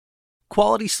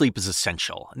Quality sleep is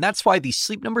essential, and that's why the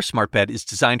Sleep Number Smart Bed is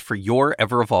designed for your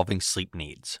ever-evolving sleep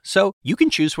needs. So you can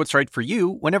choose what's right for you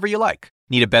whenever you like.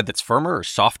 Need a bed that's firmer or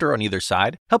softer on either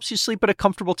side? Helps you sleep at a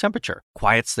comfortable temperature,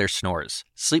 quiets their snores.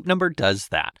 Sleep Number does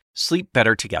that. Sleep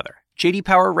better together. J.D.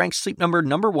 Power ranks Sleep Number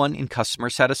 #1 in customer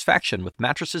satisfaction with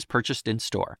mattresses purchased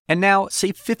in-store. And now,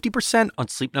 save 50% on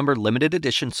Sleep Number limited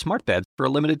edition smart beds for a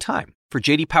limited time. For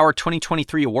J.D. Power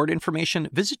 2023 award information,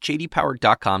 visit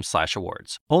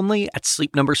jdpower.com/awards. Only at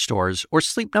Sleep Number stores or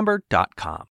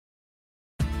sleepnumber.com.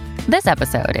 This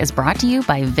episode is brought to you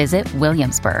by Visit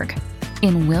Williamsburg.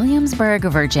 In Williamsburg,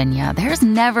 Virginia, there's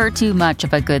never too much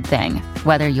of a good thing.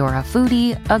 Whether you're a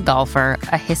foodie, a golfer,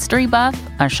 a history buff,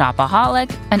 a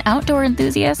shopaholic, an outdoor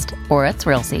enthusiast, or a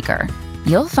thrill seeker,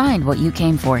 you'll find what you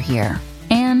came for here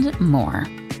and more.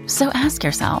 So ask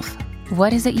yourself,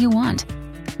 what is it you want?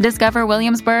 Discover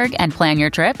Williamsburg and plan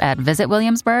your trip at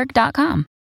visitwilliamsburg.com.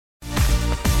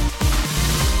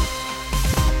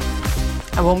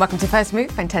 A warm welcome to First Move.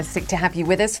 Fantastic to have you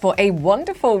with us for a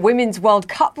wonderful Women's World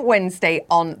Cup Wednesday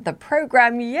on the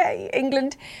programme. Yay!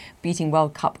 England beating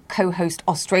World Cup co-host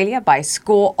Australia by a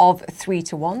score of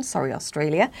 3-1. Sorry,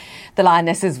 Australia. The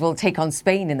Lionesses will take on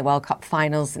Spain in the World Cup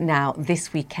finals now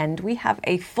this weekend. We have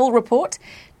a full report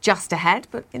just ahead,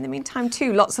 but in the meantime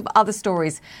too, lots of other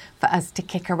stories for us to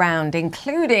kick around,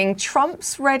 including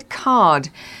Trump's red card.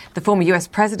 The former US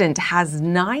president has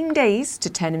 9 days to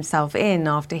turn himself in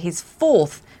after his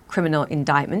fourth criminal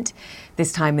indictment,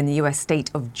 this time in the US state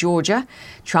of Georgia.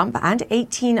 Trump and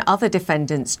 18 other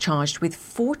defendants charged with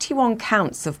 41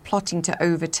 counts of plotting to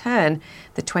overturn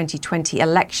the 2020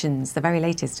 elections. The very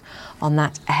latest on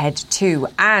that ahead too.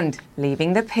 And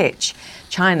leaving the pitch,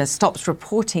 China stops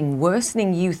reporting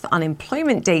worsening youth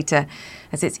unemployment data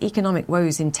as its economic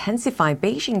woes intensify.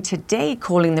 Beijing today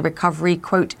calling the recovery,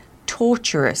 quote,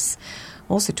 torturous.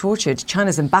 Also tortured,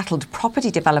 China's embattled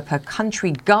property developer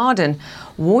Country Garden,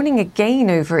 warning again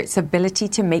over its ability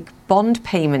to make bond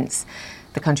payments.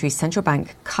 The country's central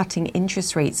bank cutting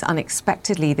interest rates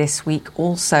unexpectedly this week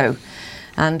also.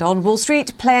 And on Wall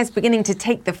Street, players beginning to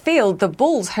take the field. The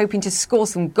Bulls hoping to score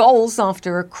some goals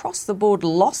after across-the-board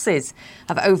losses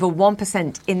of over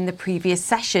 1% in the previous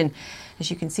session. As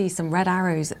you can see, some red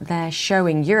arrows there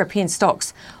showing. European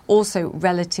stocks also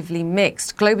relatively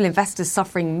mixed. Global investors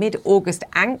suffering mid-August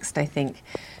angst, I think,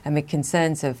 amid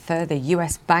concerns of further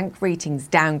US bank ratings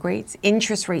downgrades,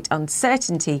 interest rate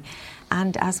uncertainty,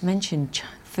 and as mentioned,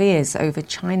 fears over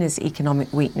China's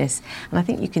economic weakness. And I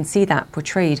think you can see that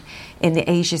portrayed in the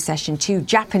Asia session too.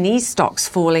 Japanese stocks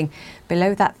falling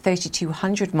below that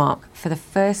 3,200 mark for the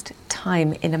first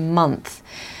time in a month.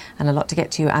 And a lot to get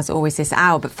to, as always, this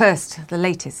hour. But first, the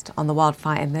latest on the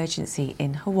wildfire emergency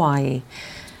in Hawaii.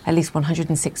 At least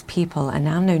 106 people are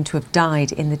now known to have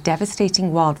died in the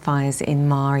devastating wildfires in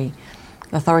Maui.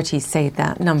 Authorities say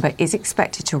that number is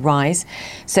expected to rise.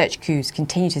 Search crews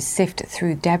continue to sift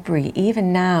through debris.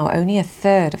 Even now, only a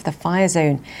third of the fire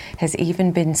zone has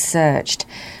even been searched.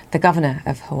 The governor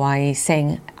of Hawaii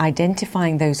saying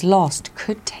identifying those lost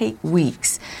could take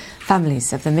weeks.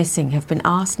 Families of the missing have been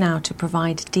asked now to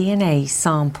provide DNA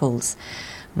samples.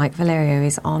 Mike Valerio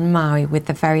is on Maui with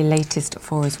the very latest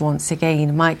for us once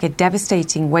again. Mike, a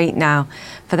devastating wait now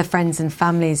for the friends and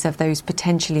families of those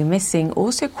potentially missing.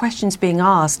 Also questions being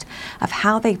asked of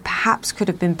how they perhaps could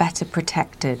have been better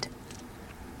protected.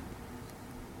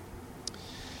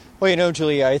 Well, you know,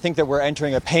 Julia, I think that we're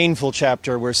entering a painful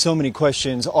chapter where so many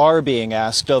questions are being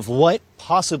asked of what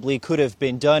possibly could have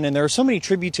been done. And there are so many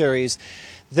tributaries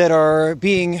that are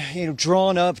being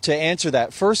drawn up to answer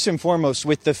that. First and foremost,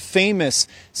 with the famous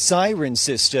siren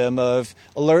system of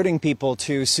alerting people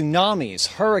to tsunamis,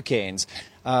 hurricanes,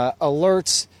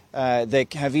 alerts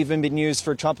that have even been used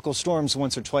for tropical storms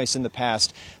once or twice in the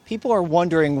past. People are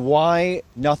wondering why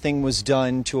nothing was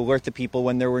done to alert the people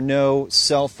when there were no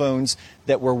cell phones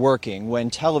that were working, when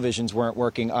televisions weren't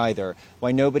working either,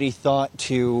 why nobody thought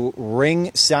to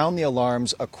sound the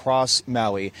alarms across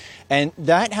Maui. And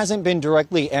that hasn't been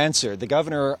directly answered. The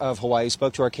governor of Hawaii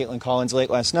spoke to our Caitlin Collins late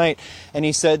last night, and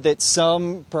he said that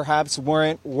some perhaps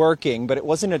weren't working, but it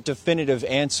wasn't a definitive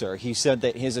answer. He said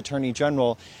that his attorney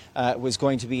general was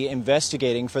going to be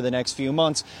investigating for the next few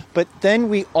months. But then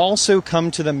we also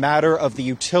come to the matter of the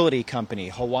utility company,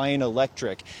 Hawaiian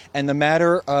Electric, and the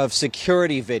matter of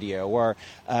security video or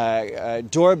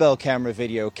doorbell camera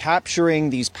video capturing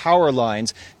these power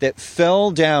lines that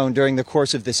fell down during the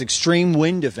course of this extreme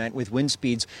wind event with wind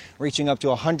speeds reaching up to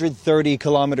 130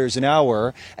 kilometers an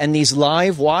hour, and these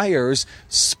live wires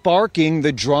sparking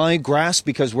the dry grass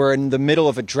because we're in the middle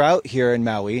of a drought here in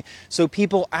Maui. So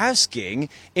people asking,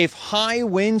 if high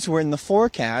winds were in the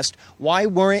forecast, why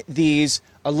weren't these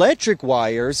electric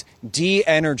wires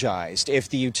de-energized if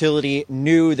the utility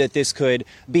knew that this could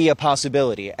be a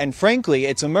possibility. And frankly,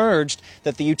 it's emerged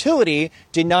that the utility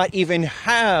did not even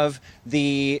have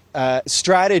the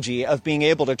strategy of being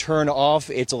able to turn off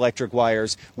its electric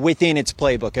wires within its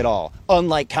playbook at all.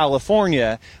 Unlike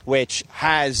California, which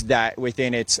has that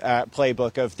within its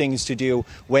playbook of things to do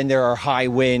when there are high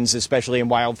winds, especially in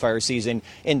wildfire season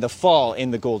in the fall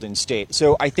in the Golden State.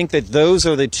 So I think that those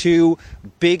are the two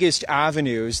biggest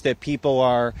avenues that people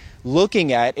are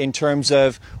looking at in terms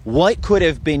of what could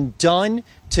have been done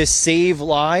to save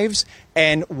lives.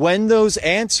 And when those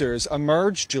answers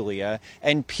emerge, Julia,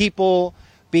 and people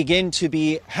begin to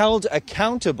be held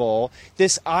accountable,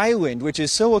 this island, which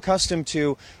is so accustomed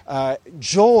to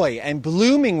joy and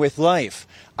blooming with life,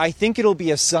 I think it'll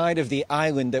be a side of the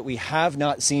island that we have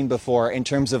not seen before in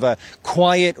terms of a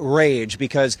quiet rage,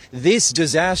 because this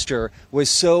disaster was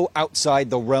so outside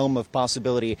the realm of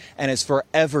possibility and has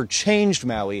forever changed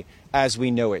Maui as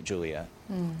we know it, Julia.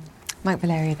 Mike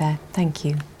Valerio there. Thank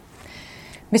you.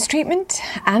 Mistreatment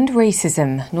and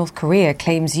racism. North Korea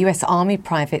claims US Army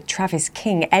Private Travis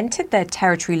King entered their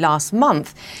territory last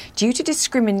month due to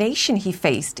discrimination he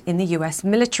faced in the US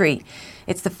military.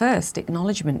 It's the first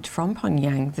acknowledgement from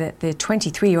Pyongyang that the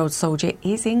 23-year-old soldier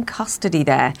is in custody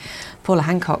there. Paula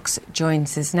Hancock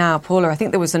joins us now. Paula, I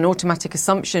think there was an automatic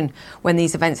assumption when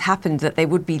these events happened that they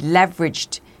would be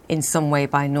leveraged in some way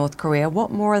by North Korea.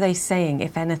 What more are they saying,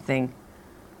 if anything?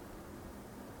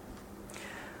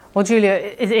 Well, Julia,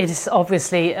 it is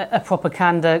obviously a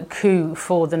propaganda coup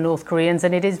for the North Koreans,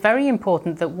 and it is very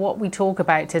important that what we talk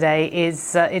about today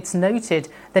is it's noted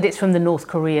that it's from the North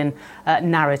Korean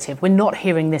narrative. We're not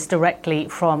hearing this directly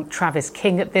from Travis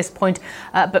King at this point,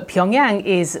 but Pyongyang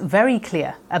is very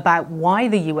clear about why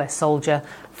the US soldier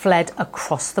fled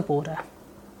across the border.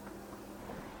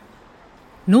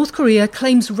 North Korea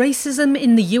claims racism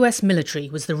in the US military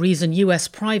was the reason US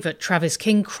Private Travis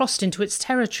King crossed into its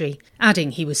territory, adding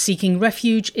he was seeking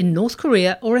refuge in North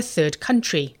Korea or a third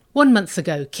country. 1 month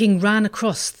ago, King ran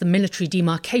across the military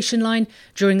demarcation line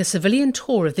during a civilian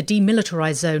tour of the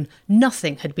demilitarized zone.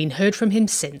 Nothing had been heard from him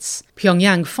since.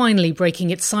 Pyongyang, finally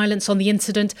breaking its silence on the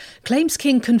incident, claims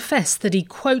King confessed that he,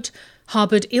 quote,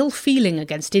 harboured ill feeling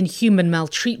against inhuman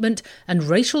maltreatment and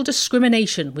racial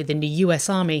discrimination within the US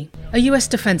Army. A US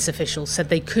defence official said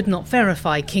they could not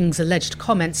verify King's alleged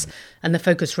comments, and the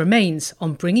focus remains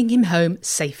on bringing him home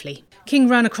safely. King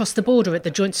ran across the border at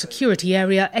the Joint Security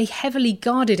Area, a heavily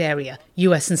guarded area.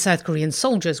 US and South Korean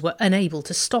soldiers were unable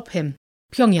to stop him.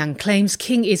 Pyongyang claims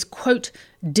King is, quote,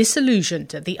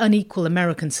 disillusioned at the unequal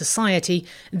American society.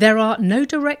 There are no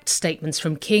direct statements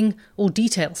from King or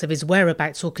details of his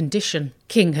whereabouts or condition.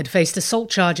 King had faced assault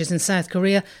charges in South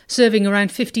Korea, serving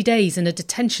around 50 days in a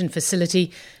detention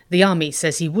facility. The army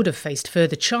says he would have faced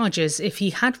further charges if he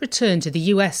had returned to the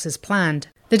US as planned.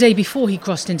 The day before he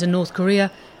crossed into North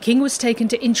Korea, King was taken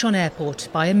to Incheon Airport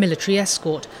by a military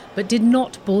escort, but did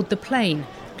not board the plane,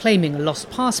 claiming a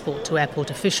lost passport to airport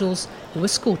officials who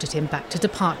escorted him back to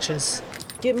departures.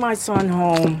 Get my son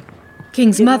home.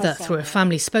 King's mother, through a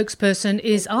family spokesperson,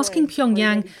 is asking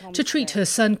Pyongyang to treat her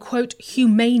son, quote,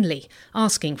 humanely,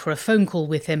 asking for a phone call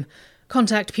with him.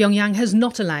 Contact Pyongyang has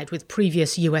not allowed with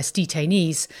previous US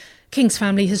detainees. King's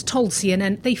family has told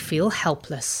CNN they feel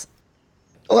helpless.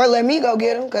 Or let me go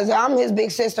get him, because I'm his big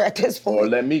sister at this point. Or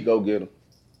let me go get him,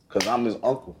 because I'm his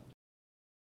uncle.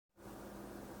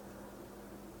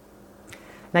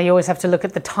 Now, you always have to look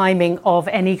at the timing of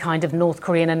any kind of North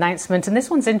Korean announcement. And this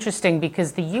one's interesting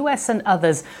because the US and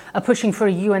others are pushing for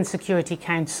a UN Security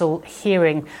Council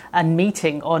hearing and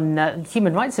meeting on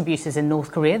human rights abuses in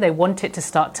North Korea. They want it to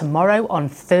start tomorrow on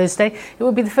Thursday. It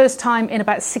will be the first time in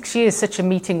about 6 years such a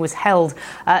meeting was held.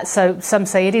 So some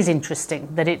say it is interesting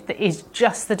that it is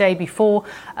just the day before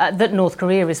that North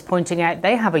Korea is pointing out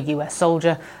they have a US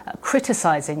soldier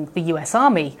criticising the US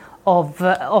Army of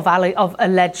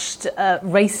alleged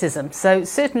racism. So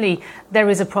certainly there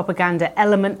is a propaganda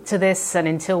element to this, and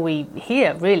until we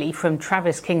hear really from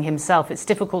Travis King himself, it's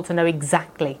difficult to know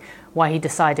exactly why he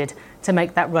decided to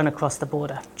make that run across the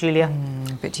border. Julia?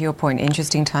 But to your point,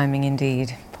 interesting timing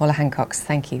indeed. Paula Hancock,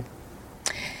 thank you.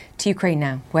 To Ukraine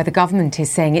now, where the government is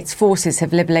saying its forces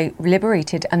have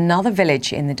liberated another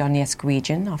village in the Donetsk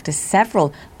region after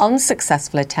several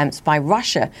unsuccessful attempts by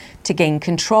Russia to gain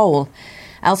control.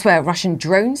 Elsewhere, Russian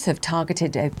drones have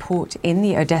targeted a port in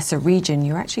the Odessa region.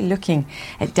 You're actually looking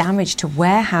at damage to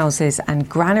warehouses and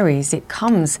granaries. It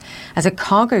comes as a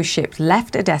cargo ship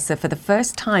left Odessa for the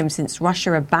first time since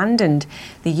Russia abandoned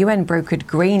the UN-brokered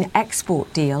grain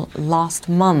export deal last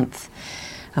month.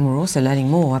 And we're also learning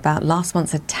more about last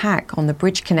month's attack on the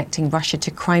bridge connecting Russia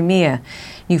to Crimea.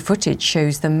 New footage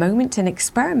shows the moment an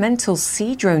experimental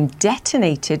sea drone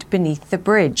detonated beneath the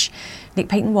bridge. Nick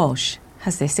Payton-Walsh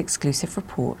has this exclusive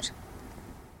report.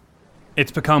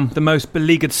 It's become the most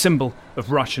beleaguered symbol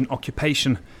of Russian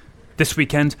occupation. This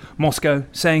weekend, Moscow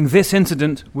saying this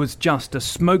incident was just a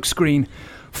smokescreen,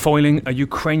 foiling a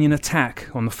Ukrainian attack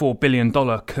on the $4 billion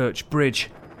Kerch Bridge.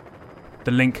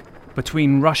 The link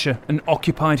between Russia and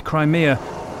occupied Crimea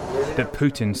that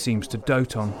Putin seems to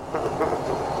dote on.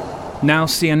 Now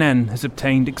CNN has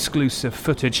obtained exclusive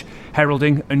footage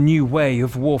heralding a new way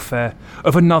of warfare,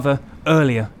 of another,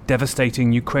 earlier,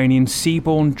 devastating Ukrainian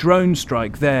seaborne drone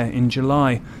strike there in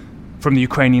July. From the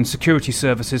Ukrainian security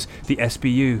services, the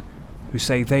SBU, who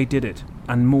say they did it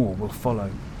and more will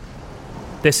follow.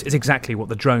 This is exactly what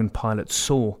the drone pilots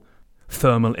saw.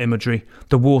 Thermal imagery,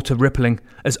 the water rippling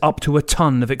as up to a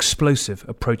ton of explosive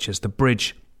approaches the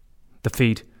bridge. The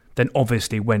feed then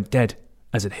obviously went dead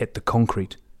as it hit the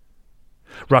concrete.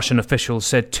 Russian officials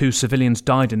said 2 civilians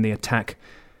died in the attack.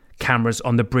 Cameras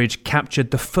on the bridge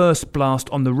captured the first blast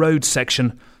on the road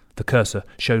section. The cursor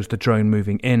shows the drone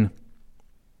moving in.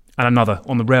 And another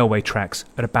on the railway tracks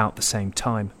at about the same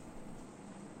time.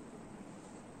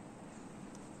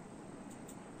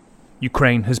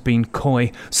 Ukraine has been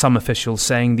coy, some officials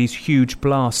saying these huge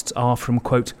blasts are from,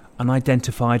 quote,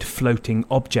 unidentified floating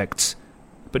objects.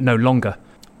 But no longer.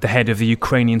 The head of the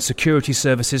Ukrainian security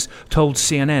services told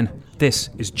CNN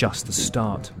this is just the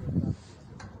start.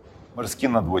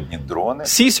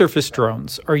 Sea surface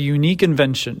drones are a unique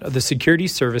invention of the security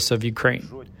service of Ukraine.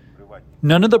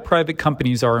 None of the private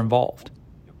companies are involved.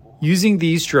 Using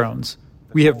these drones,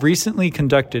 we have recently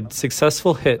conducted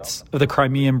successful hits of the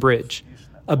Crimean Bridge,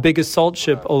 a big assault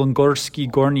ship Olengorsky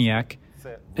Gornyak,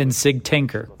 and SIG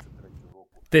tanker.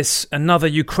 This, another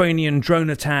Ukrainian drone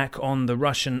attack on the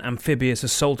Russian amphibious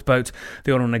assault boat,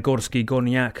 the Olengorsky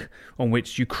Gornyak, on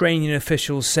which Ukrainian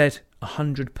officials said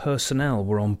 100 personnel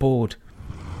were on board.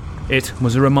 It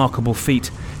was a remarkable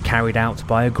feat carried out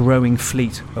by a growing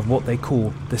fleet of what they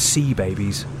call the Sea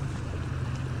Babies.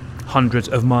 Hundreds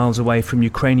of miles away from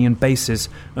Ukrainian bases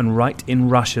and right in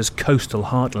Russia's coastal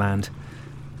heartland.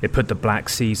 It put the Black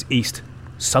Sea's east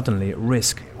suddenly at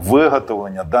risk.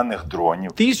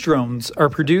 These drones are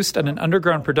produced at an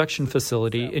underground production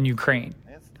facility in Ukraine.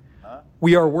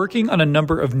 We are working on a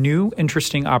number of new,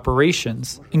 interesting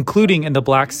operations, including in the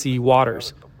Black Sea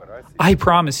waters. I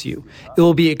promise you, it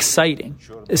will be exciting,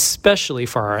 especially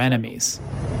for our enemies.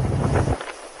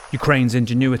 Ukraine's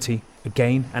ingenuity,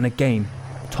 again and again,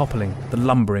 toppling the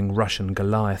lumbering Russian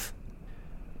Goliath.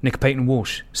 Nick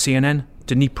Payton-Walsh, CNN,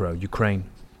 Dnipro, Ukraine.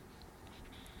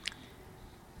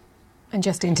 And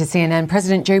just into CNN,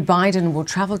 President Joe Biden will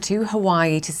travel to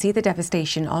Hawaii to see the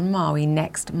devastation on Maui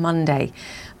next Monday.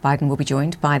 Biden will be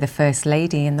joined by the First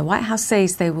Lady, and the White House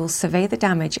says they will survey the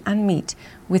damage and meet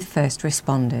with first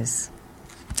responders.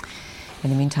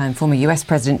 In the meantime, former US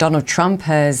President Donald Trump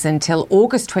has until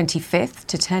August 25th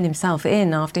to turn himself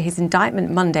in after his indictment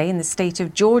Monday in the state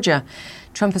of Georgia.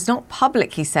 Trump has not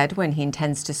publicly said when he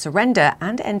intends to surrender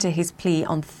and enter his plea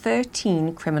on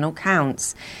 13 criminal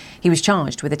counts. He was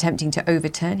charged with attempting to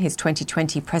overturn his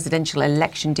 2020 presidential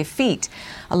election defeat,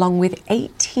 along with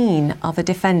 18 other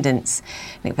defendants.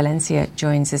 Nick Valencia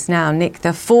joins us now. Nick,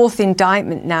 the fourth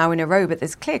indictment now in a row, but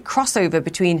there's clear crossover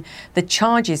between the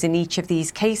charges in each of these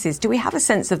cases. Do we have a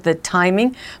sense of the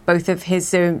timing, both of his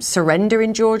surrender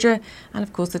in Georgia and,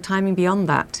 of course, the timing beyond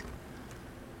that?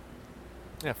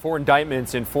 Yeah, 4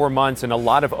 indictments in 4 months and a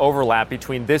lot of overlap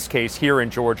between this case here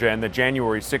in Georgia and the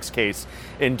January 6th case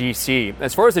in D.C.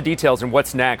 As far as the details and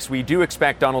what's next, we do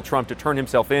expect Donald Trump to turn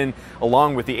himself in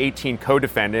along with the 18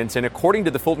 co-defendants. And according to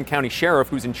the Fulton County Sheriff,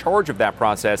 who's in charge of that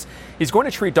process, he's going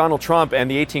to treat Donald Trump and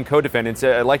the 18 co-defendants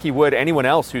like he would anyone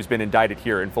else who's been indicted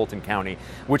here in Fulton County,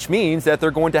 which means that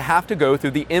they're going to have to go through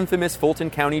the infamous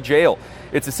Fulton County Jail.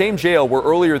 It's the same jail where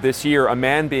earlier this year a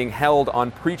man being held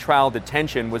on pretrial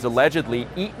detention was allegedly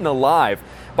eaten alive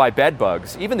by bed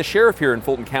bugs. Even the sheriff here in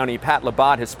Fulton County, Pat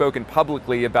Labatt, has spoken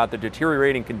publicly about the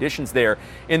deteriorating conditions there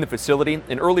in the facility.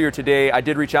 And earlier today, I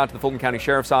did reach out to the Fulton County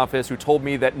Sheriff's Office, who told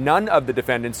me that none of the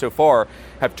defendants so far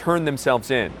have turned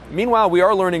themselves in. Meanwhile, we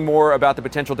are learning more about the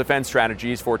potential defense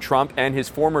strategies for Trump and his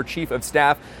former chief of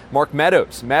staff, Mark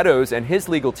Meadows. Meadows and his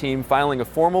legal team filing a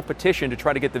formal petition to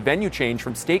try to get the venue changed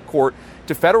from state court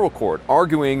to federal court,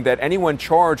 arguing that anyone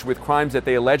charged with crimes that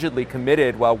they allegedly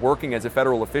committed while working as a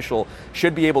federal official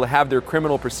should be able to have their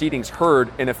criminal proceedings heard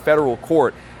in a federal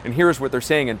court. And here's what they're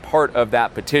saying in part of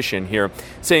that petition here,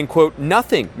 saying, quote,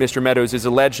 nothing Mr. Meadows is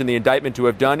alleged in the indictment to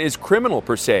have done is criminal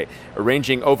per se.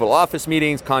 Arranging Oval Office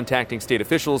meetings, contacting state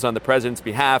officials on the president's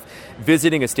behalf,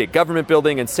 visiting a state government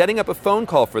building, and setting up a phone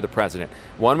call for the president.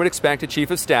 One would expect a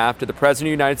chief of staff to the president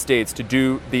of the United States to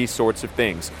do these sorts of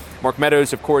things. Mark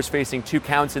Meadows, of course, facing 2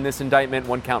 counts in this indictment,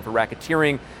 1 count for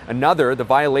racketeering, another, the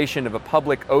violation of a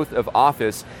public oath of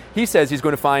office. He says he's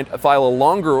going to file a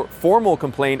longer formal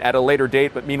complaint at a later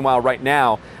date, but meanwhile, right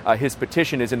now, his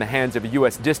petition is in the hands of a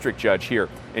U.S. district judge here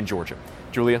in Georgia.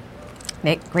 Julia?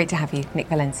 Nick, great to have you. Nick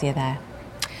Valencia there.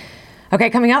 Okay,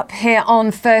 coming up here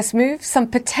on First Move, some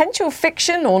potential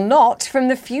fiction or not from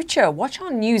the future. Watch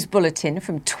our news bulletin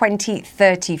from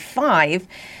 2035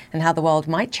 and how the world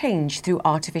might change through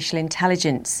artificial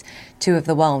intelligence. 2 of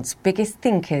the world's biggest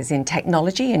thinkers in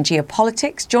technology and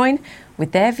geopolitics join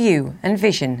with their view and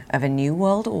vision of a new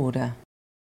world order.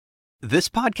 This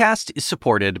podcast is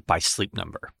supported by Sleep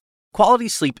Number. Quality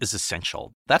sleep is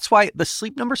essential. That's why the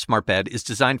Sleep Number Smart Bed is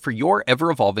designed for your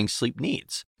ever-evolving sleep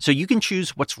needs, so you can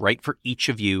choose what's right for each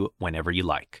of you whenever you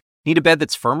like. Need a bed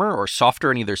that's firmer or softer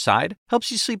on either side? Helps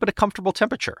you sleep at a comfortable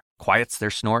temperature. Quiets their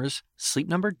snores? Sleep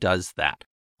Number does that.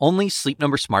 Only Sleep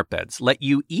Number Smart Beds let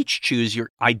you each choose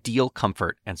your ideal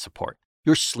comfort and support,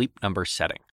 your Sleep Number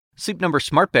setting. Sleep Number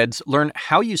Smart Beds learn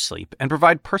how you sleep and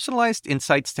provide personalized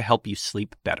insights to help you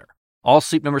sleep better. All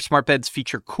Sleep Number Smart Beds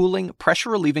feature cooling,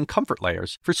 pressure-relieving comfort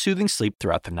layers for soothing sleep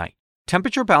throughout the night.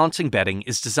 Temperature-balancing bedding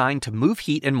is designed to move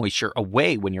heat and moisture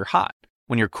away when you're hot.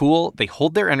 When you're cool, they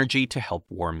hold their energy to help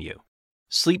warm you.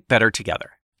 Sleep better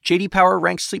together. J.D. Power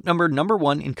ranks Sleep Number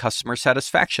 #1 in customer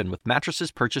satisfaction with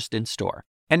mattresses purchased in-store.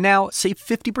 And now, save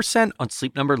 50% on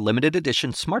Sleep Number limited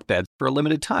edition smart beds for a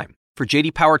limited time. For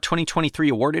J.D. Power 2023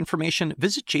 award information,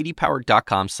 visit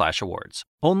jdpower.com/awards.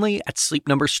 Only at Sleep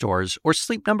Number stores or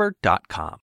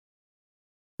sleepnumber.com.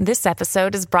 This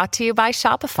episode is brought to you by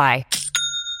Shopify.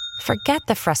 Forget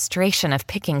the frustration of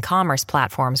picking commerce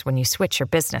platforms when you switch your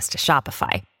business to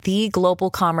Shopify, the global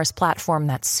commerce platform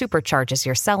that supercharges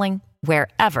your selling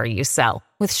wherever you sell.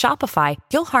 With Shopify,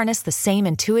 you'll harness the same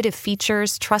intuitive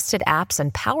features, trusted apps,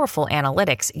 and powerful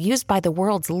analytics used by the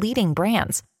world's leading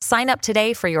brands. Sign up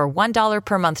today for your $1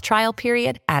 per month trial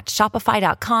period at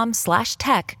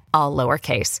shopify.com/tech, all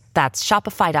lowercase. That's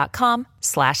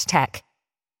shopify.com/tech.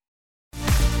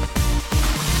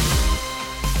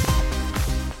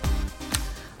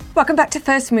 Welcome back to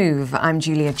First Move. I'm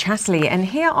Julia Chatterley, and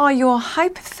here are your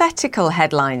hypothetical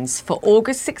headlines for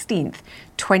August 16th,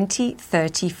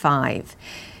 2035.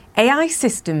 AI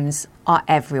systems are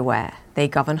everywhere. They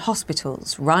govern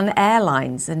hospitals, run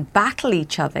airlines, and battle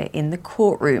each other in the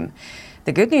courtroom.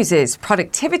 The good news is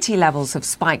productivity levels have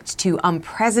spiked to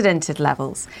unprecedented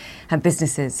levels, and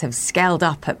businesses have scaled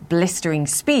up at blistering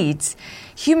speeds.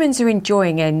 Humans are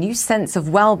enjoying a new sense of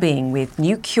well-being with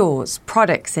new cures,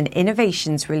 products, and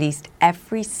innovations released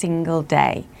every single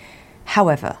day.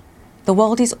 However, the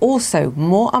world is also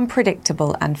more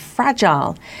unpredictable and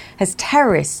fragile as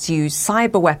terrorists use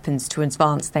cyber weapons to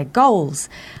advance their goals,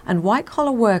 and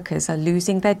white-collar workers are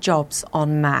losing their jobs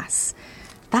en masse.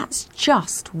 That's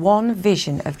just one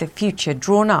vision of the future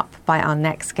drawn up by our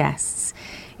next guests.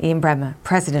 Ian Bremmer,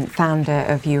 President, Founder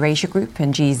of Eurasia Group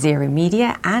and G0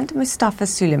 Media, and Mustafa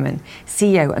Suleyman,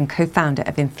 CEO and co-founder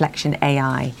of Inflection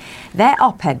AI. Their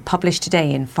op-ed published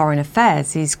today in Foreign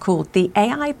Affairs is called The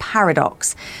AI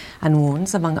Paradox and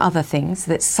warns, among other things,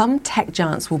 that some tech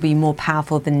giants will be more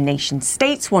powerful than nation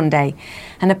states one day,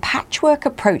 and a patchwork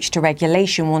approach to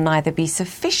regulation will neither be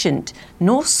sufficient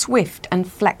nor swift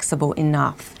and flexible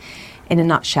enough. In a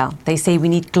nutshell, they say we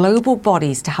need global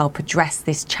bodies to help address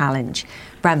this challenge.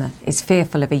 Bremmer is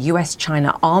fearful of a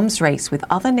US-China arms race with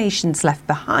other nations left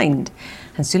behind,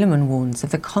 and Suleyman warns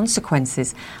of the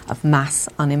consequences of mass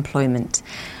unemployment.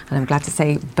 And I'm glad to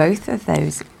say both of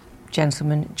those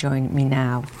gentlemen join me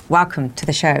now. Welcome to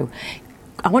the show.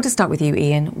 I want to start with you,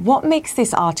 Ian. What makes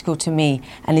this article to me,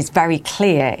 and is very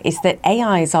clear, is that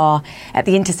AIs are at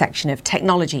the intersection of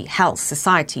technology, health,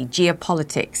 society,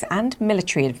 geopolitics, and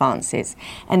military advances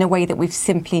in a way that we've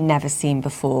simply never seen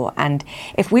before. And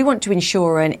if we want to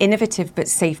ensure an innovative but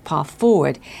safe path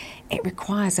forward, it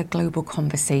requires a global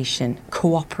conversation,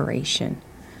 cooperation.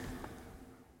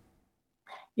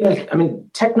 Yes, I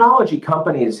mean, technology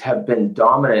companies have been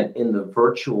dominant in the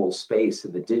virtual space,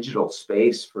 in the digital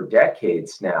space for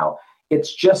decades now.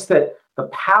 It's just that the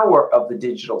power of the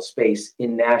digital space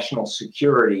in national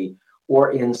security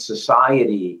or in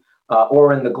society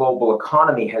or in the global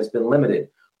economy has been limited.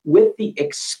 With the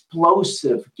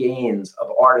explosive gains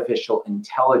of artificial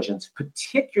intelligence,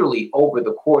 particularly over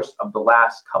the course of the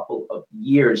last couple of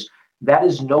years, that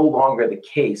is no longer the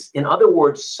case. In other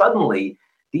words, suddenly,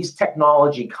 these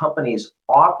technology companies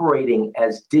operating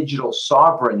as digital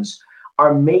sovereigns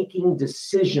are making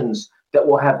decisions that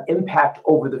will have impact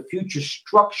over the future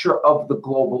structure of the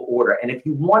global order. And if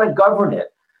you want to govern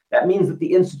it, that means that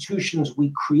the institutions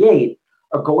we create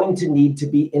are going to need to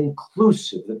be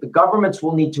inclusive, that the governments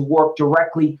will need to work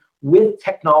directly with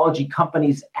technology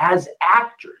companies as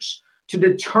actors to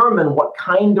determine what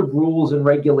kind of rules and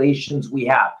regulations we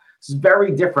have. This is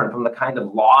very different from the kind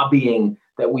of lobbying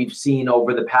that we've seen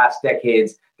over the past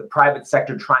decades, the private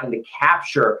sector trying to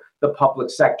capture the public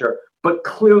sector, but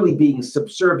clearly being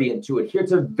subservient to it.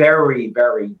 Here's a very,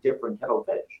 very different kettle of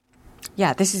fish.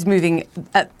 Yeah, this is moving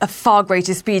at a far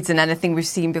greater speed than anything we've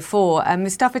seen before.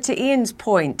 Mustafa, to Ian's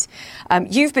point,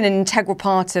 you've been an integral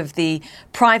part of the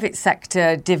private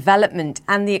sector development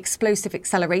and the explosive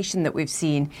acceleration that we've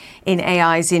seen in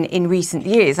AIs in recent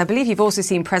years. I believe you've also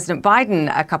seen President Biden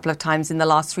a couple of times in the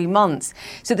last 3 months.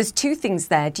 So there's two things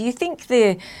there. Do you think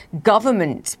the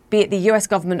government, be it the US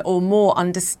government or more,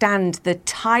 understand the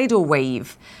tidal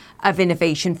wave of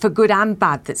innovation for good and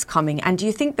bad that's coming? And do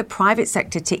you think the private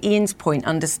sector, to Ian's point,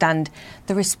 understand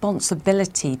the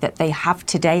responsibility that they have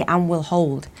today and will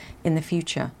hold in the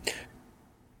future?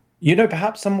 You know,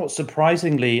 perhaps somewhat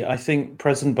surprisingly, I think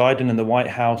President Biden and the White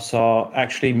House are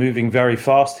actually moving very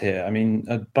fast here. I mean,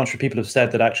 a bunch of people have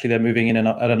said that actually they're moving in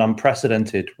at an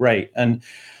unprecedented rate. And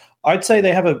I'd say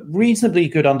they have a reasonably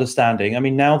good understanding. I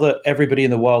mean, now that everybody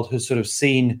in the world has sort of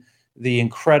seen the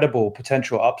incredible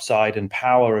potential upside and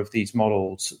power of these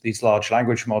models, these large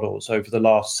language models over the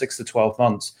last 6 to 12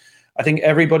 months, I think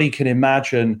everybody can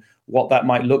imagine what that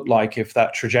might look like if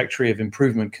that trajectory of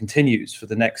improvement continues for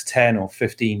the next 10 or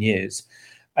 15 years.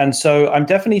 And so I'm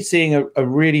definitely seeing a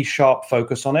really sharp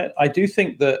focus on it. I do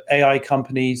think that AI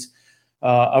companies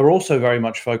are also very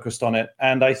much focused on it.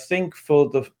 And I think for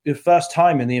the first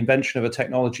time in the invention of a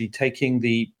technology, taking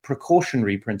the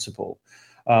precautionary principle,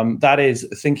 that is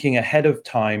thinking ahead of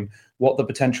time what the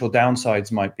potential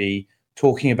downsides might be,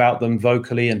 talking about them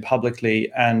vocally and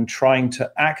publicly, and trying to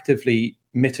actively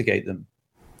mitigate them.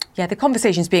 Yeah, the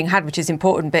conversation's being had, which is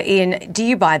important. But Ian, do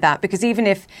you buy that? Because even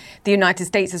if the United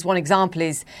States, as one example,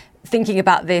 is thinking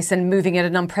about this and moving at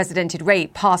an unprecedented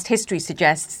rate, past history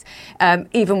suggests,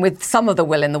 even with some of the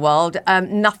will in the world,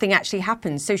 nothing actually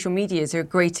happens. Social media is a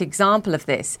great example of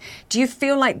this. Do you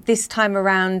feel like this time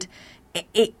around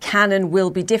it can and will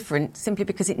be different simply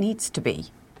because it needs to be?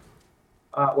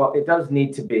 Well, it does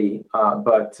need to be,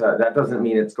 but that doesn't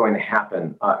mean it's going to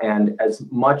happen. And as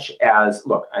much as,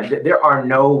 look, there are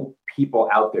no people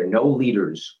out there, no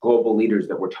leaders, global leaders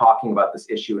that were talking about this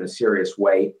issue in a serious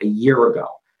way a year ago.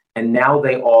 And now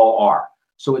they all are.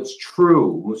 So it's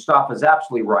true. Mustafa is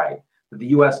absolutely right. That the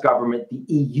US government, the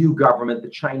EU government, the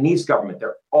Chinese government,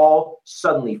 they're all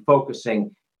suddenly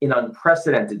focusing in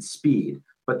unprecedented speed,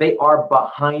 but they are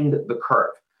behind the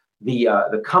curve.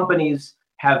 The companies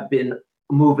have been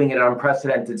moving at an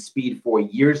unprecedented speed for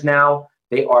years now.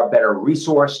 They are better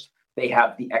resourced, they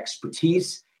have the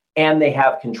expertise, and they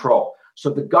have control. So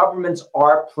the governments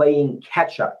are playing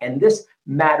catch up, and this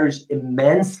matters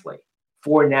immensely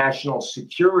for national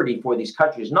security for these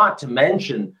countries, not to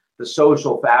mention the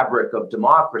social fabric of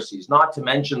democracies, not to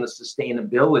mention the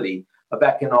sustainability of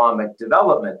economic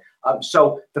development.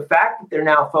 So the fact that they're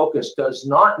now focused does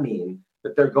not mean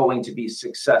that they're going to be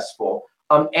successful.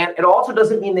 And it also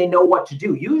doesn't mean they know what to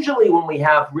do. Usually when we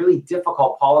have really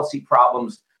difficult policy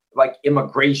problems like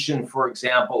immigration, for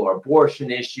example, or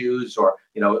abortion issues, or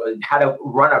how to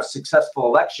run a successful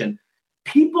election,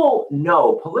 people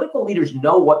know, political leaders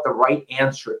know what the right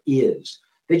answer is.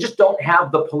 They just don't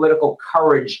have the political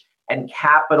courage and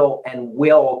capital and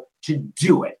will to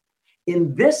do it.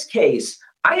 In this case,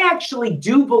 I actually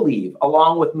do believe,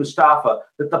 along with Mustafa,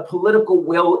 that the political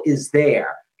will is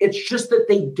there. It's just that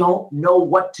they don't know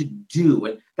what to do.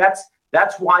 And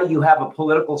that's why you have a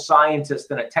political scientist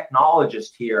and a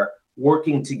technologist here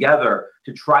working together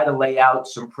to try to lay out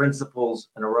some principles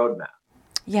and a roadmap.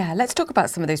 Yeah, let's talk about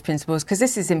some of those principles, because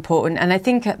this is important. And I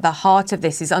think at the heart of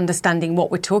this is understanding what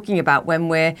we're talking about when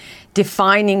we're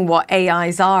defining what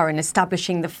AIs are and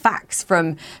establishing the facts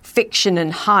from fiction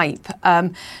and hype.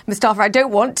 Mustafa, I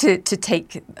don't want to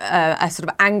take a sort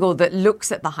of angle that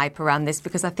looks at the hype around this,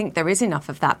 because I think there is enough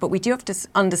of that. But we do have to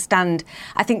understand,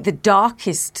 I think, the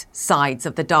darkest sides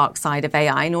of the dark side of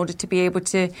AI in order to be able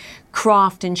to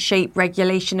craft and shape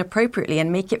regulation appropriately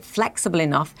and make it flexible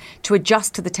enough to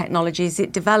adjust to the technology as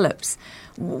it develops.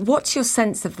 What's your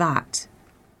sense of that?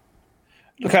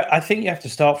 Look, I think you have to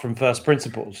start from first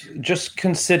principles. Just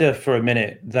consider for a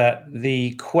minute that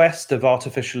the quest of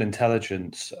artificial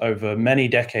intelligence over many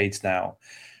decades now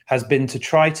has been to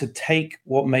try to take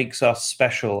what makes us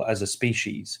special as a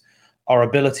species, our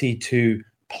ability to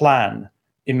plan,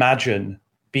 imagine,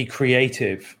 be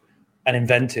creative and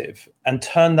inventive, and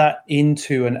turn that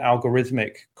into an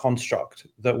algorithmic construct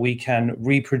that we can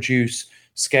reproduce,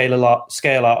 scale up,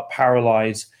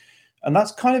 parallelize. And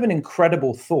that's kind of an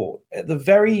incredible thought. The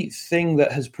very thing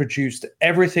that has produced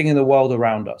everything in the world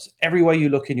around us, everywhere you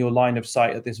look in your line of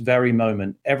sight at this very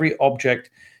moment, every object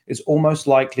is almost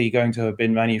likely going to have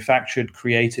been manufactured,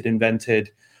 created,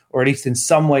 invented, or at least in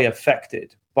some way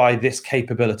affected by this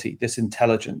capability, this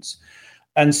intelligence.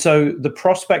 And so the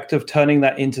prospect of turning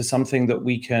that into something that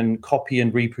we can copy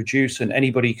and reproduce and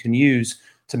anybody can use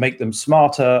to make them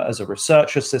smarter as a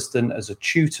research assistant, as a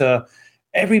tutor,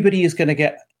 everybody is going to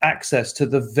get access to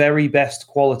the very best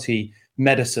quality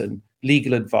medicine,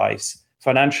 legal advice,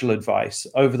 financial advice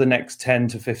over the next 10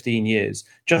 to 15 years.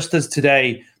 Just as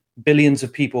today, billions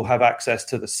of people have access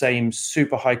to the same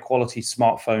super high quality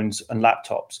smartphones and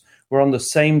laptops. We're on the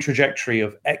same trajectory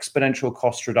of exponential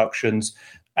cost reductions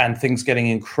and things getting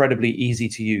incredibly easy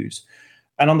to use.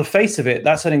 And on the face of it,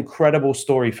 that's an incredible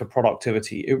story for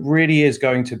productivity. It really is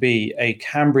going to be a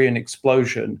Cambrian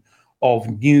explosion of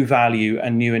new value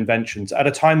and new inventions at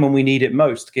a time when we need it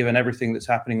most, given everything that's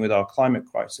happening with our climate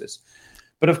crisis.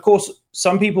 But of course,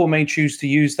 some people may choose to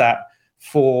use that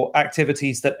for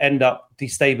activities that end up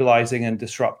destabilizing and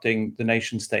disrupting the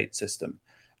nation state system.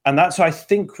 And that's, I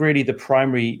think, really the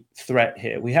primary threat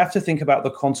here. We have to think about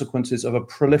the consequences of a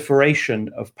proliferation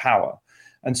of power.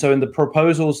 And so in the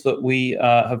proposals that we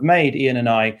have made, Ian and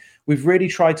I, we've really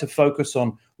tried to focus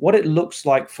on what it looks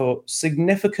like for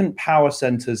significant power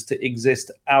centers to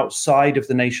exist outside of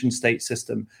the nation state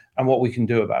system and what we can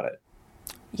do about it.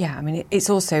 Yeah, I mean, it's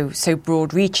also so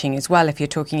broad-reaching as well. If you're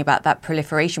talking about that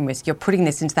proliferation risk, you're putting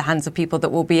this into the hands of people that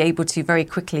will be able to very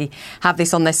quickly have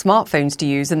this on their smartphones to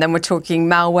use. And then we're talking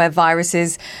malware,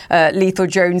 viruses, lethal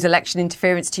drones, election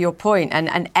interference, to your point.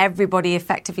 And everybody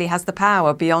effectively has the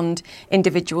power beyond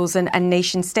individuals and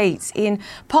nation states. Ian,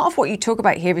 part of what you talk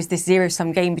about here is this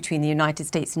zero-sum game between the United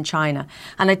States and China.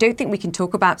 And I don't think we can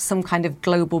talk about some kind of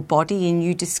global body. And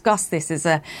you discuss this as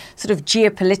a sort of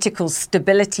geopolitical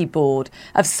stability board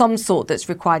of some sort that's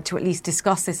required to at least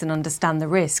discuss this and understand the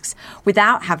risks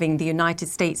without having the United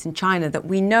States and China that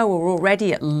we know are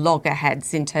already at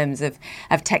loggerheads in terms of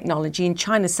technology. And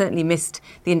China certainly missed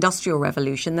the Industrial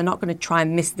Revolution. They're not going to try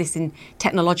and miss this in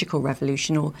technological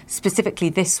revolution, or specifically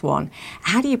this one.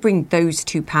 How do you bring those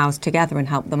two powers together and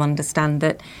help them understand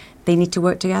that they need to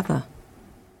work together?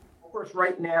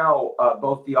 Right now,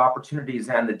 both the opportunities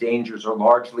and the dangers are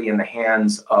largely in the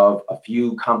hands of a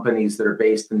few companies that are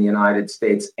based in the United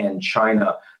States and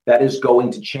China. That is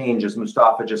going to change, as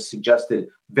Mustafa just suggested,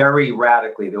 very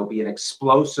radically. There will be an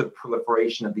explosive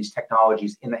proliferation of these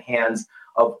technologies in the hands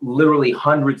of literally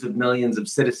hundreds of millions of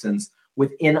citizens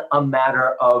within a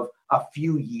matter of a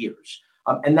few years.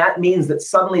 And that means that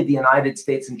suddenly the United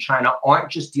States and China aren't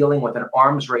just dealing with an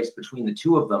arms race between the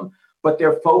two of them, but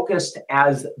they're focused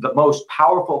as the most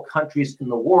powerful countries in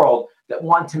the world that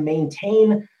want to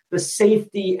maintain the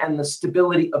safety and the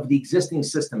stability of the existing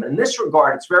system. And in this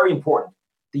regard, it's very important.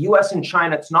 The US and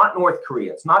China, it's not North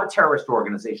Korea, it's not a terrorist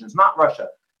organization, it's not Russia.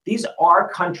 These are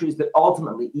countries that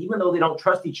ultimately, even though they don't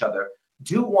trust each other,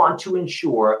 do want to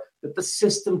ensure that the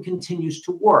system continues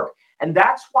to work. And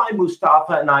that's why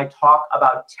Mustafa and I talk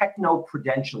about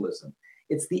techno-prudentialism.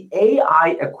 It's the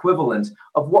AI equivalent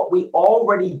of what we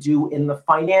already do in the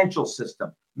financial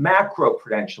system,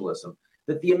 macro-prudentialism,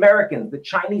 that the Americans, the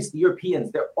Chinese, the Europeans,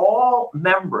 they're all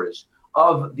members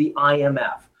of the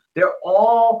IMF. They're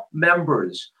all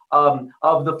members of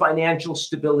the Financial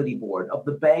Stability Board, of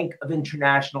the Bank of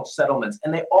International Settlements,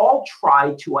 and they all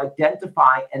try to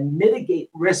identify and mitigate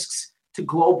risks to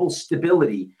global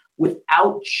stability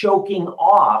without choking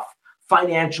off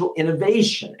financial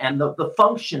innovation and the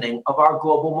functioning of our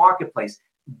global marketplace.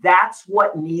 That's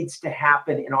what needs to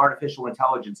happen in artificial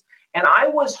intelligence. And I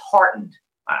was heartened.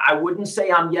 I wouldn't say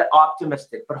I'm yet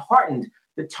optimistic, but heartened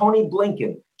that Tony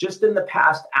Blinken, just in the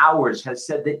past hours, has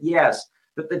said that, yes,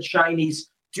 that the Chinese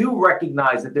do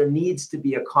recognize that there needs to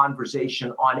be a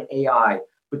conversation on AI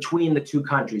between the two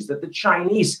countries, that the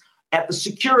Chinese at the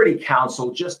Security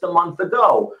Council just a month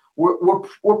ago were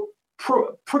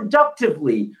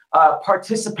productively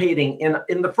participating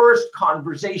in the first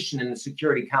conversation in the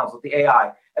Security Council, the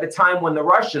AI, at a time when the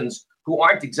Russians, who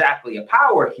aren't exactly a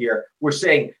power here, were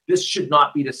saying this should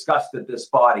not be discussed at this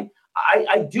body.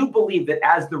 I do believe that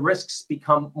as the risks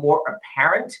become more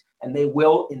apparent, and they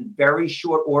will in very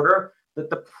short order, that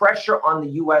the pressure on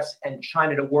the US and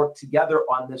China to work together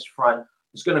on this front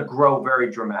is going to grow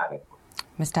very dramatically.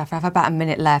 Mustafa, I have about a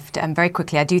minute left. And very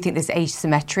quickly, I do think there's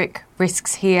asymmetric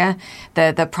risks here.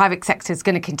 The private sector is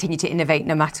going to continue to innovate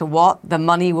no matter what. The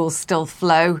money will still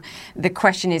flow. The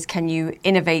question is, can you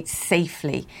innovate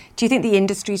safely? Do you think the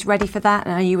industry is ready for that?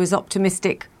 And are you as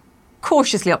optimistic,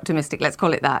 cautiously optimistic, let's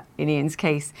call it that, in Ian's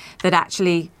case, that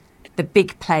actually the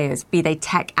big players, be they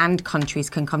tech and countries,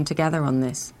 can come together on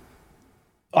this?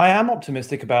 I am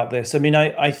optimistic about this. I mean,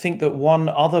 I think that one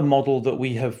other model that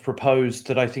we have proposed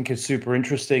that I think is super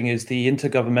interesting is the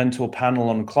Intergovernmental Panel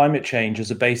on Climate Change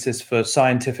as a basis for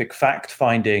scientific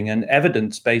fact-finding and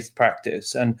evidence-based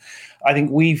practice. And I think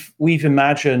we've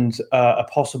imagined a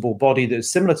possible body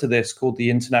that's similar to this called the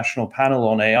International Panel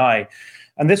on AI.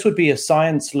 And this would be a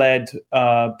science-led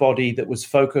body that was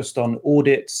focused on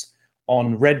audits,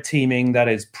 on red teaming, that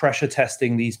is pressure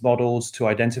testing these models to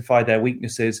identify their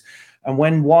weaknesses. And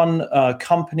when one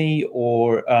company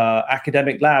or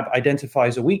academic lab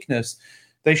identifies a weakness,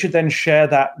 they should then share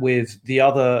that with the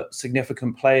other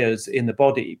significant players in the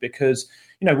body, because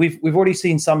we've already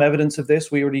seen some evidence of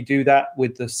this. We already do that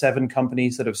with the 7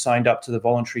 companies that have signed up to the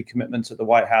voluntary commitments at the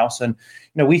White House. And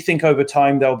we think over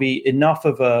time there'll be enough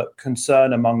of a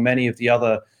concern among many of the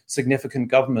other significant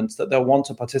governments that they'll want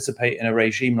to participate in a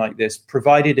regime like this,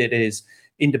 provided it is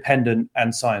independent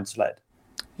and science-led.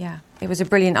 Yeah, it was a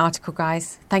brilliant article,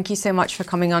 guys. Thank you so much for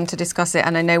coming on to discuss it.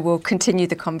 And I know we'll continue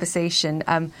the conversation.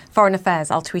 Foreign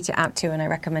Affairs, I'll tweet it out too, and I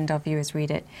recommend our viewers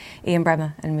read it. Ian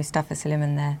Bremmer and Mustafa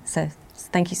Suleyman there. So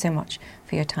thank you so much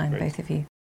for your time, both of you.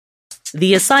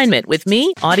 The Assignment with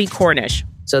me, Audie Cornish.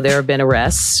 So there have been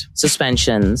arrests,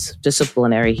 suspensions,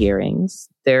 disciplinary hearings.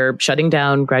 They're shutting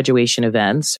down graduation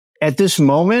events. At this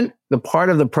moment, the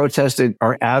part of the protests that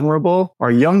are admirable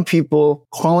are young people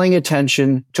calling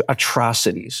attention to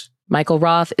atrocities. Michael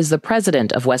Roth is the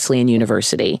president of Wesleyan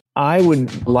University. I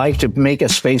would like to make a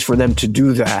space for them to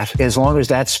do that, as long as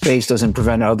that space doesn't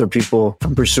prevent other people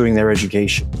from pursuing their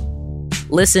education.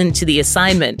 Listen to The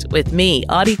Assignment with me,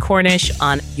 Audie Cornish,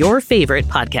 on your favorite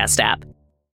podcast app.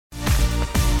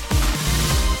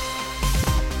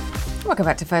 Welcome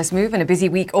back to First Move, and a busy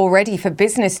week already for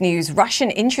business news.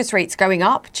 Russian interest rates going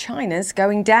up, China's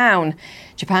going down.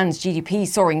 Japan's GDP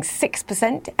soaring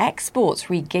 6%, exports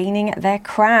regaining their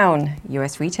crown.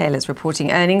 US retailers reporting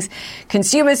earnings,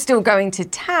 consumers still going to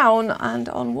town, and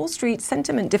on Wall Street,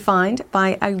 sentiment defined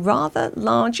by a rather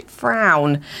large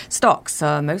frown. Stocks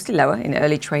are mostly lower in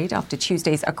early trade after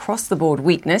Tuesday's across-the-board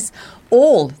weakness.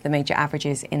 All the major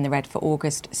averages in the red for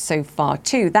August so far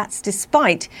too. That's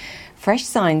despite fresh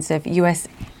signs of US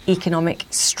economic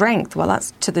strength. Well,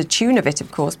 that's to the tune of it,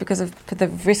 of course, because of the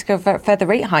risk of further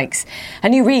rate hikes. A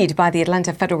new read by the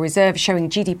Atlanta Federal Reserve showing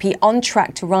GDP on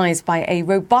track to rise by a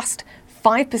robust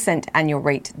 5% annual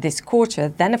rate this quarter.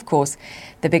 Then, of course,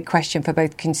 the big question for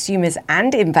both consumers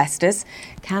and investors: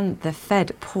 can the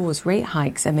Fed pause rate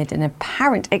hikes amid an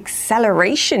apparent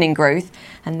acceleration in growth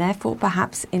and therefore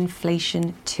perhaps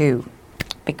inflation too?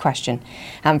 Big question.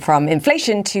 And from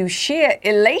inflation to sheer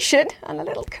elation and a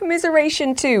little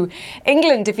commiseration too.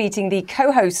 England defeating the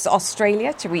co-hosts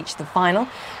Australia to reach the final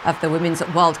of the Women's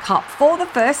World Cup for the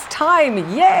first time.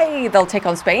 Yay! They'll take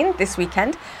on Spain this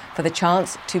weekend for the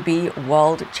chance to be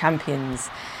world champions.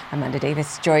 Amanda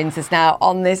Davis joins us now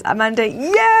on this. Amanda,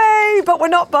 yay! But we're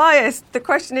not biased. The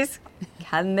question is,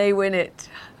 can they win it?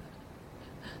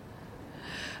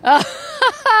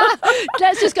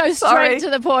 Let's just go straight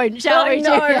to the point, shall we,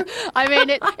 Julia? I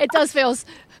mean, it does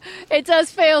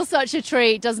feel such a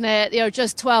treat, doesn't it?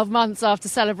 Just 12 months after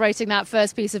celebrating that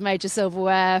first piece of major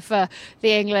silverware for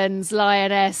the England's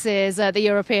Lionesses at the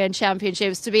European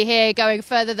Championships, to be here going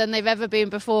further than they've ever been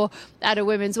before at a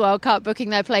Women's World Cup, booking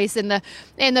their place in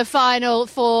the final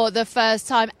for the first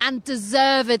time, and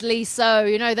deservedly so.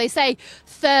 They say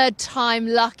third time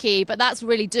lucky, but that's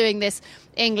really doing this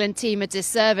England team a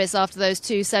disservice after those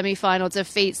 2 semi-final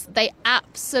defeats. They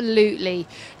absolutely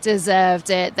deserved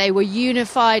it. They were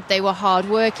unified, they were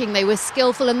hard-working, they were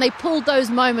skillful, and they pulled those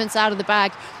moments out of the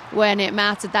bag when it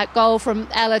mattered. That goal from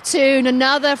Ella Toone,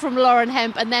 another from Lauren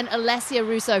Hemp, and then Alessia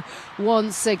Russo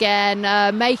once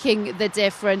again making the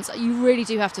difference. You really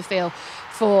do have to feel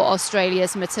for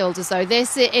Australia's Matildas, though.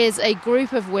 This is a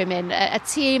group of women, a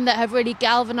team that have really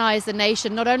galvanised the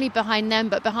nation, not only behind them,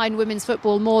 but behind women's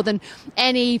football more than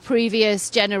any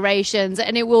previous generations.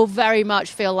 And it will very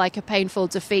much feel like a painful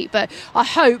defeat. But I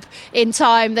hope in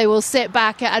time they will sit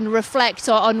back and reflect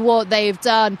on what they've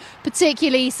done,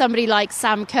 particularly somebody like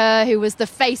Sam Kerr, who was the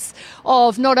face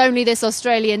of not only this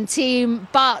Australian team,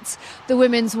 but the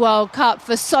Women's World Cup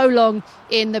for so long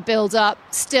in the build-up.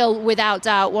 Still, without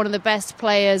doubt, one of the best players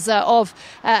players of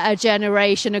a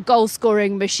generation, a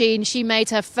goal-scoring machine. She made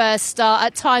her first start.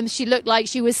 At times, she looked like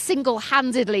she was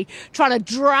single-handedly trying to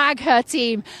drag her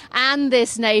team and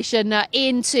this nation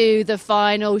into the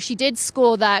final. She did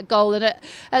score that goal, and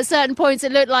at certain points,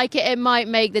 it looked like it might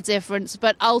make the difference.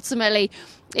 But ultimately,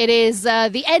 it is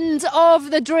the end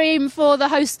of the dream for the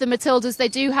hosts, the Matildas. They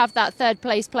do have that third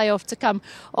place playoff to come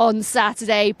on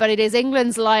Saturday, but it is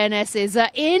England's Lionesses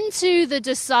into the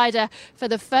decider for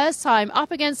the first time,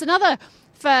 up against another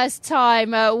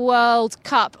first-time World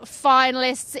Cup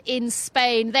finalists in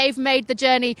Spain. They've made the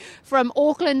journey from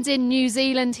Auckland in New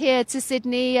Zealand here to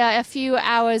Sydney a few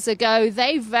hours ago.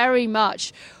 They very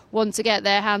much want to get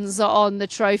their hands on the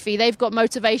trophy. They've got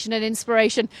motivation and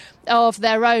inspiration of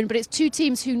their own, but it's two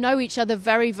teams who know each other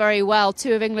very, very well.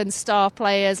 Two of England's star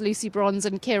players, Lucy Bronze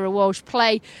and Kira Walsh,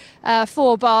 play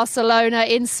for Barcelona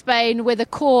in Spain with a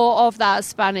core of that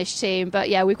Spanish team. But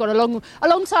yeah, we've got a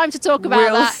long time to talk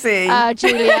about that,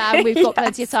 Julia, and we've got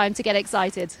plenty of time to get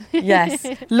excited. Yes,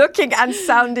 looking and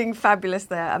sounding fabulous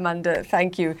there, Amanda.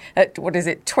 Thank you. At,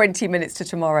 20 minutes to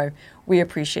tomorrow. We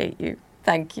appreciate you.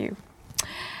 Thank you.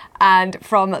 And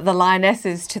from the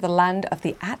Lionesses to the land of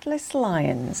the Atlas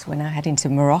Lions, we're now heading to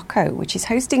Morocco, which is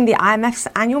hosting the IMF's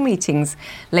annual meetings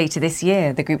later this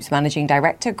year. The group's managing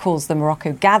director calls the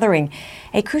Morocco gathering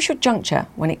a crucial juncture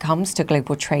when it comes to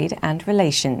global trade and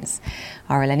relations.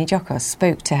 Our Eleni Jokos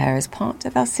spoke to her as part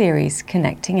of our series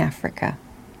Connecting Africa.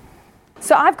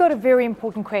 So I've got a very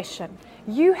important question.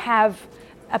 You have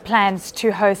plans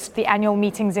to host the annual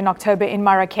meetings in October in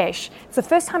Marrakesh. It's the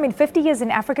first time in 50 years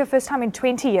in Africa, first time in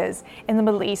 20 years in the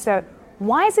Middle East. So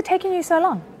why is it taking you so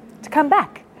long to come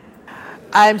back?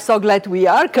 I'm so glad we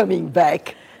are coming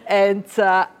back. And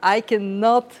I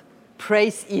cannot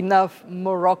praise enough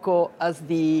Morocco as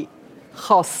the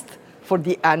host for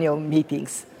the annual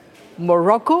meetings.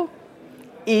 Morocco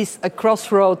is a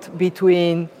crossroad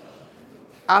between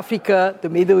Africa, the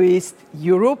Middle East,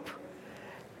 Europe,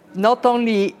 not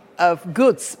only of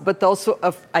goods, but also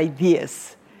of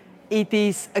ideas. It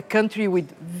is a country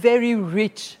with very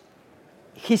rich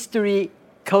history,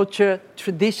 culture,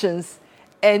 traditions,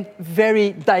 and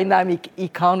very dynamic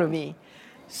economy.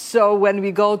 So when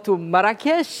we go to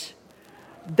Marrakesh,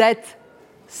 that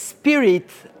spirit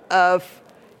of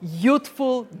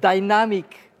youthful,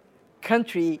 dynamic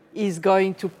country is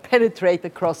going to penetrate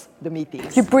across the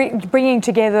meetings. You're bringing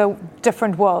together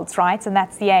different worlds, right? And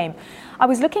that's the aim. I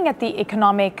was looking at the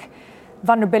economic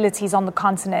vulnerabilities on the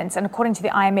continent, and according to the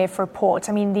IMF report,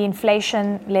 I mean, the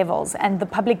inflation levels and the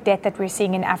public debt that we're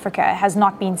seeing in Africa has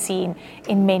not been seen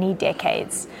in many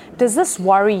decades. Does this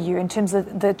worry you in terms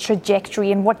of the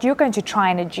trajectory and what you're going to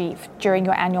try and achieve during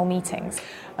your annual meetings?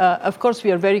 Of course,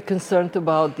 we are very concerned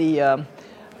about the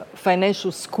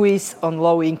financial squeeze on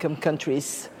low-income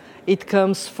countries. It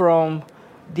comes from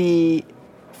the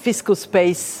fiscal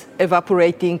space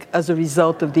evaporating as a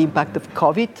result of the impact of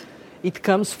COVID. It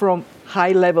comes from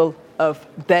high level of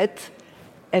debt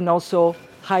and also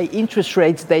high interest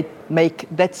rates that make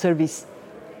debt service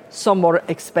so more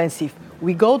expensive.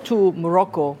 We go to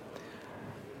Morocco.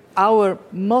 Our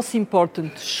most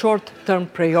important short-term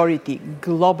priority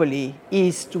globally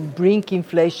is to bring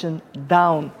inflation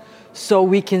down so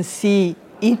we can see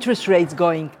interest rates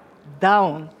going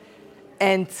down.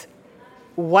 And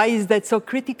why is that so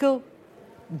critical?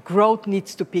 Growth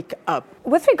needs to pick up.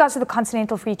 With regards to the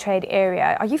Continental Free Trade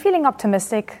Area, are you feeling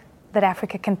optimistic that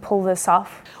Africa can pull this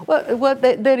off? Well,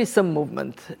 there is some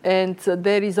movement, and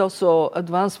there is also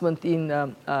advancement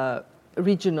in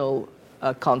regional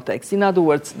context. In other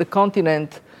words, the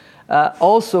continent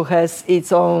also has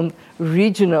its own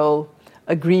regional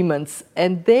agreements,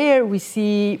 and there we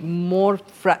see more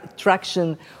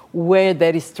traction where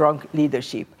there is strong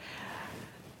leadership.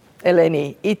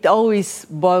 Eleni, it always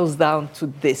boils down to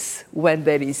this. When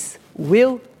there is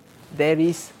will, there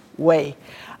is way.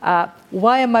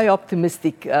 Why am I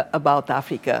optimistic about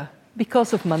Africa?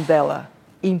 Because of Mandela.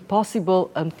 Impossible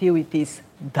until it is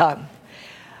done.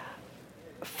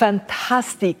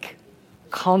 Fantastic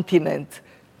continent,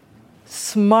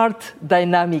 smart,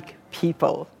 dynamic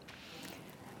people.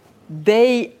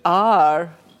 They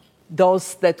are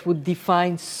those that would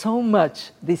define so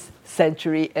much this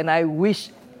century, and I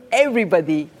wish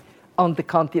everybody on the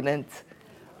continent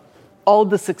all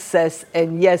the success,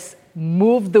 and yes,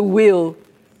 move the wheel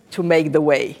to make the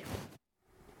way.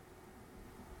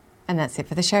 And that's it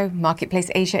for the show.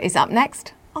 Marketplace Asia is up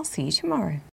next. I'll see you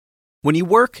tomorrow. When you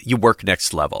work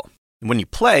next level. And when you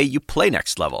play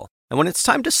next level. And when it's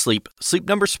time to sleep, Sleep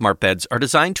Number smart beds are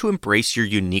designed to embrace your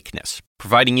uniqueness,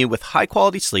 providing you with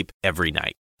high-quality sleep every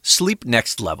night. Sleep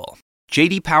next level.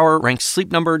 JD Power ranks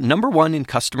Sleep Number number 1 in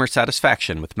customer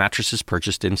satisfaction with mattresses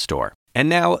purchased in-store. And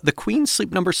now, the Queen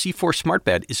Sleep Number C4 Smart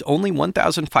Bed is only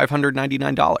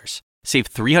 $1,599.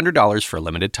 Save $300 for a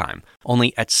limited time,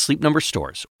 only at Sleep Number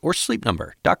stores or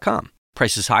sleepnumber.com.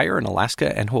 Prices higher in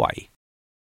Alaska and Hawaii.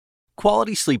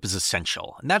 Quality sleep is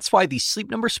essential, and that's why the Sleep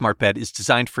Number Smart Bed is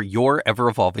designed for your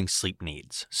ever-evolving sleep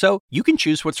needs. So you can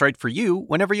choose what's right for you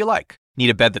whenever you like.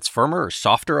 Need a bed that's firmer or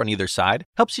softer on either side?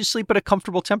 Helps you sleep at a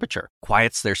comfortable temperature.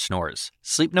 Quiets their snores.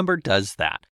 Sleep Number does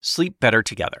that. Sleep better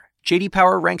together. JD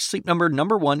Power ranks Sleep Number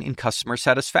number 1 in customer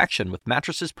satisfaction with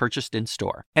mattresses purchased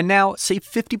in-store. And now, save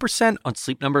 50% on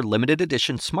Sleep Number limited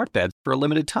edition smart beds for a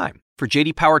limited time. For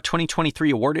JD Power 2023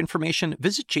 award information,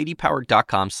 visit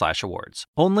jdpower.com/awards.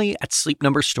 Only at Sleep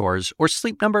Number stores or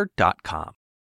sleepnumber.com.